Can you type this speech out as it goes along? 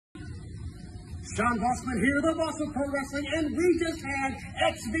Sean Bossman here, the boss of pro wrestling, and we just had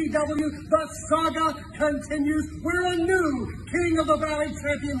XVW, the Saga Continues, where a new King of the Valley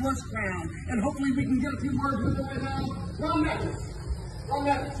champion was crowned. And hopefully we can get a few words with him right now. Ron Mathis.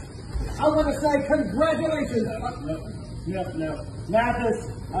 I want to say congratulations. No. Mathis,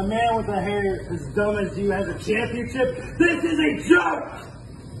 a man with a hair as dumb as you has a championship. This is a joke!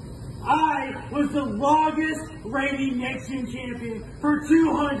 I was the longest reigning Xtreme champion for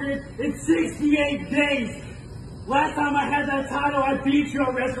 268 days. Last time I had that title, I beat you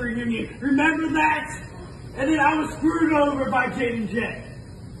at Wrestle Reunion. Remember that? And then I was screwed over by Dayton J.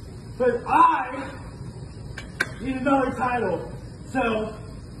 But I need another title. So,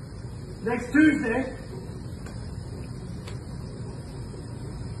 next Tuesday,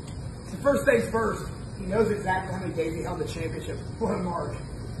 first things first, he knows exactly how many days he held the championship. What a mark.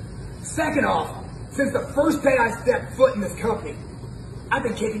 Second off, since the first day I stepped foot in this company, I've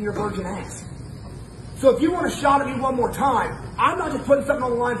been kicking your virgin ass. So if you want a shot at me one more time, I'm not just putting something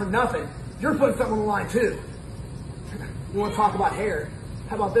on the line for nothing. You're putting something on the line too. You want to talk about hair?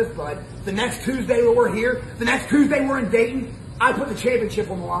 How about this, bud? The next Tuesday when we're here, the next Tuesday we're in Dayton, I put the championship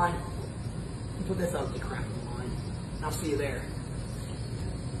on the line. You put this ugly crap on the line. I'll see you there.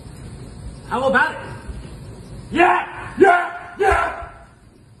 how about it?